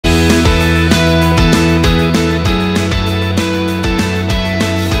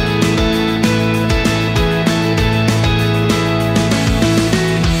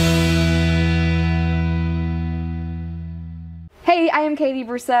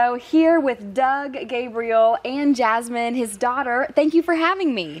so, here with Doug, Gabriel, and Jasmine, his daughter. Thank you for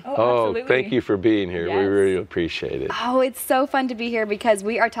having me. Oh, absolutely. Thank you for being here. Yes. We really appreciate it. Oh, it's so fun to be here because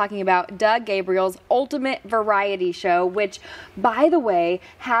we are talking about Doug Gabriel's Ultimate Variety Show, which, by the way,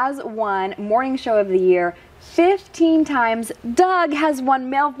 has won Morning Show of the Year 15 times. Doug has won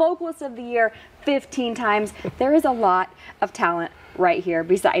Male Vocalist of the Year 15 times. There is a lot of talent right here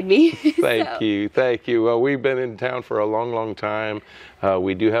beside me. Thank you. Well, we've been in town for a long time.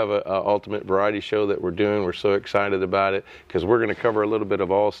 We do have an ultimate variety show that we're doing. We're so excited about it because we're going to cover a little bit of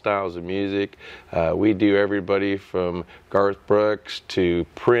all styles of music. We do everybody from Garth Brooks to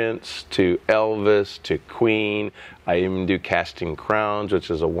Prince to Elvis to Queen. I even do Casting Crowns, which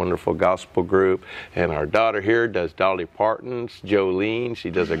is a wonderful gospel group. And our daughter here does Dolly Parton's Jolene. She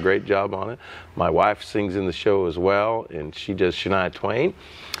does a great job on it. My wife sings in the show as well, and she does Shania Twain.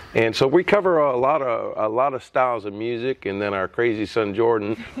 And so we cover a lot of styles of music, and then our crazy son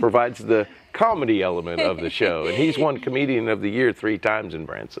Jordan provides the comedy element of the show, and he's won Comedian of the Year 3 times in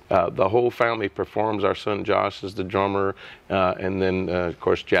Branson. The whole family performs. Our son Josh is the drummer, and then of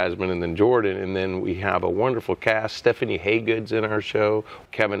course Jasmine, and then Jordan, and then we have a wonderful cast. Stephanie Haygood's in our show,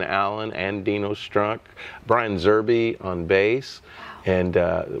 Kevin Allen and Dino Strunk, Brian Zerby on bass, and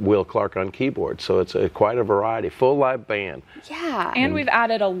Will Clark on keyboard. So it's quite a variety, full live band. Yeah. And we've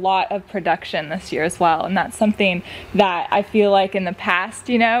added a lot of production this year as well, and that's something that I feel like in the past,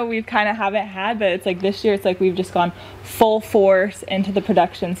 you know, we've kind of haven't had, but it's like this year it's like we've just gone full force into the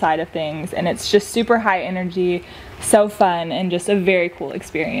production side of things, and it's just super high energy, so fun, and just a very cool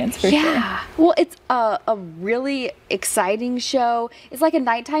experience for sure. Well, it's a really exciting show. It's like a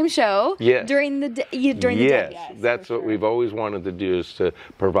nighttime show. Yes. During the day. Yes, that's what we've always wanted to do, is to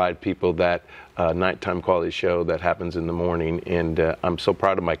provide people that nighttime quality show that happens in the morning. And I'm so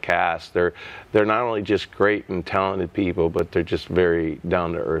proud of my cast. They're not only just great and talented people, but they're just very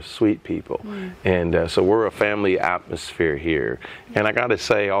down-to-earth, sweet people. And so we're a family atmosphere here. And I got to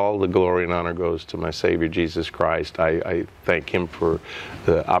say, all the glory and honor goes to my Savior, Jesus Christ. I thank Him for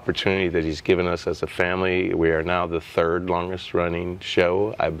the opportunity that He's given us as a family. We are now the 3rd longest running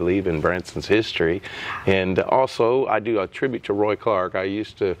show, I believe, in Branson's history. And also, I do a tribute to Roy Clark.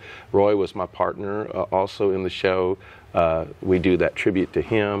 Roy was my partner also in the show. We do that tribute to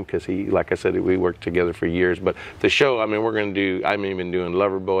him because he, like I said, we worked together for years. But the show, I mean, I'm even doing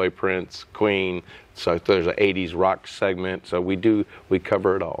Loverboy, Prince, Queen. So there's an 80s rock segment. So we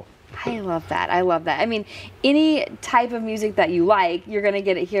cover it all. I love that. I mean, any type of music that you like, you're going to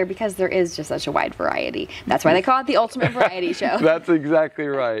get it here because there is just such a wide variety. That's why they call it the Ultimate Variety Show. That's exactly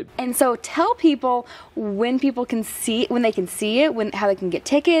right. And so tell people when they can see it, how they can get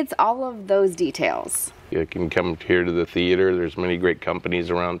tickets, all of those details. You can come here to the theater. There's many great companies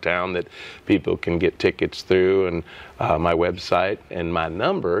around town that people can get tickets through, and my website and my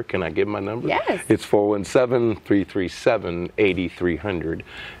number. Can I give my number? Yes. It's 417-337-8300.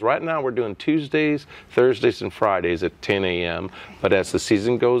 Right now we're doing Tuesdays, Thursdays, and Fridays at 10 a.m. But as the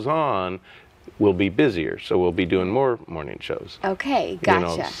season goes on, we'll be busier, so we'll be doing more morning shows. Okay,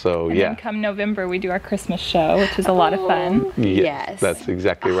 gotcha. And then come November, we do our Christmas show, which is a lot of fun. Yes, that's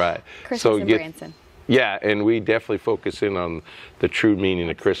exactly right. Christmas in Branson. Yeah, and we definitely focus in on the true meaning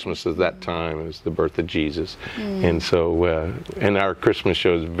of Christmas at that time, is the birth of Jesus. And so, and our Christmas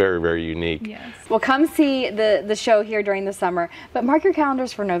show is very, very unique. Yes. Well, come see the show here during the summer, but mark your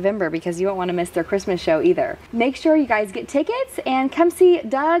calendars for November because you won't want to miss their Christmas show either. Make sure you guys get tickets and come see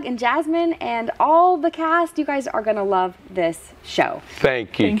Doug and Jasmine and all the cast. You guys are going to love this show.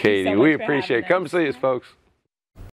 Thank you, Katie. You so much we appreciate it. Come see us, folks.